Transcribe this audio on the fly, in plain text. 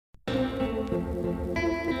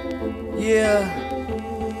Yeah.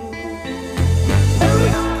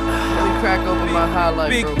 Let me crack open my highlight.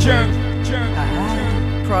 Big Jerm.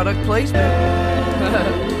 Product placement.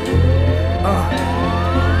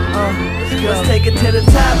 Let's take it to the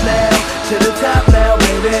top now,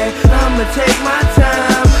 baby. I'ma take my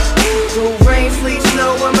time. Through rain, sleet,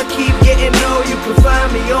 snow, I'ma keep getting low. You can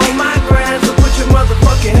find me on my grind, so put your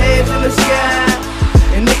motherfucking hands in the sky.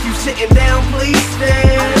 And if you sitting down, please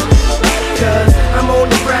stand. Cause I'm on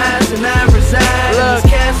the rise and I reside in this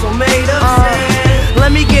castle made of sand.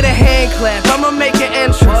 Let me get a hand clap, I'ma make an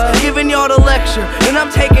entrance, giving y'all the lecture, and I'm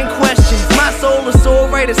taking questions. My soul is soul,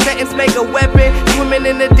 write a sentence, make a weapon. Swimming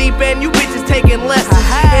in the deep end, you bitches taking lessons.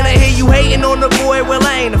 And I hear you hating on the boy, well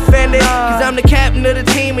I ain't offended, cause I'm the captain of the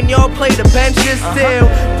team and y'all play the benches. Still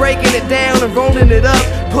breaking it down and rolling it up.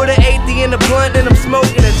 Put an eighthy in the blunt and I'm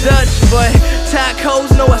smoking a Dutch. But tacos,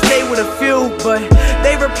 know I stay with a few, but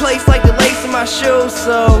they replace like the lace in my shoes.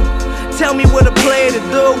 So tell me what a player to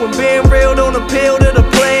do when being real don't appeal to the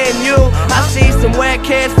player in you. I see some whack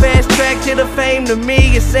cats fast track to the fame. To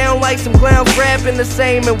me it sound like some clowns rapping the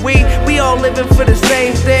same, and we all living for the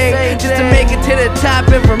same thing, just to make it to the top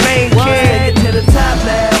and remain king. To the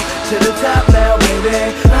top now,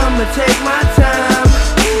 baby. I'ma take my time.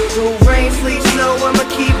 Through rain, sleet, snow, I'ma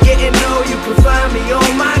keep getting low. You can find me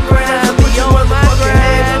on my grind. So put your motherfucking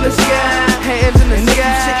hands in the sky. And if you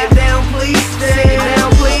sitting down, please stand.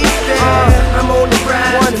 I'm on the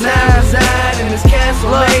rise and I reside in this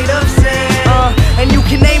castle made of sand. And you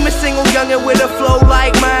can name a single youngin' with a flow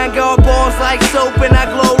like mine. Got balls like soap and I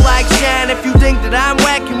glow like shine. If you think that I'm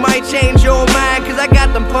whack, you might change your mind, cause I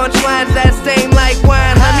got them punchlines that stain like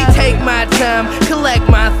wine. Let me take my time, collect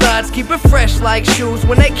my thoughts, keep it fresh like shoes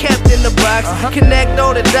when they kept in the box. Connect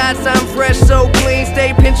all the dots, I'm fresh, so clean.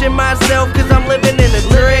 Stay pinching myself cause I'm living in a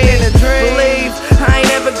dream. Believe I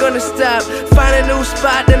ain't ever gonna stop. Find a new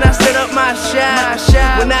spot, then I set up my shop.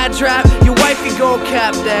 When I drop, your wifey gon'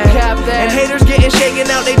 cap that. And haters getting shaken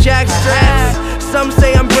out they jack straps. Some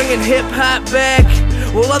say I'm bringing hip hop back,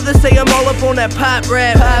 well others say I'm all up on that pop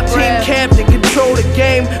rap. Team captain, control the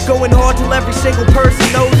game, going hard till every single person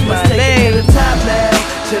knows my name. To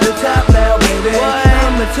the top now, baby.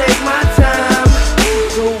 I'ma take my time.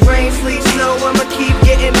 Through rain, sleet, snow, I'ma keep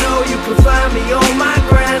getting low. You can find me on my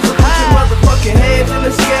grind, so put your motherfucking hands in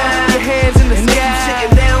the sky. And if you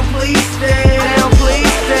sitting down, please stand.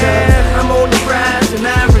 I'm on the rise and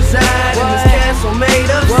I reside in this castle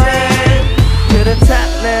made of sand. To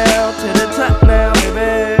the top now,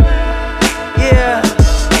 baby. Yeah.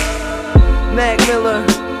 Mac Miller,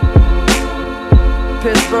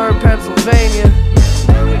 Pittsburgh, Pennsylvania.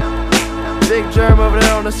 Big Jerm over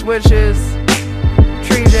there on the switches.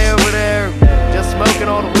 Tree J over there, just smoking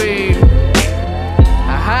all the weed.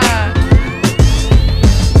 Aha.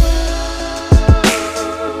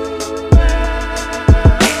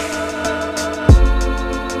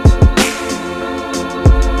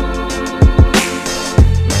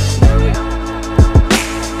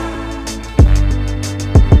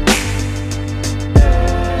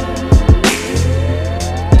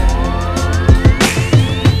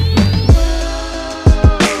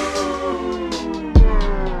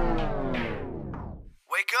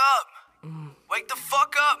 Wake the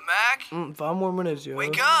fuck up, Mac. 5 more minutes, yo.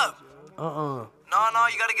 Wake up. No,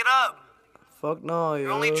 you gotta get up. Fuck no, yo.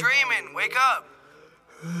 You're only dreaming. Wake up.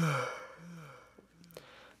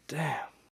 Damn.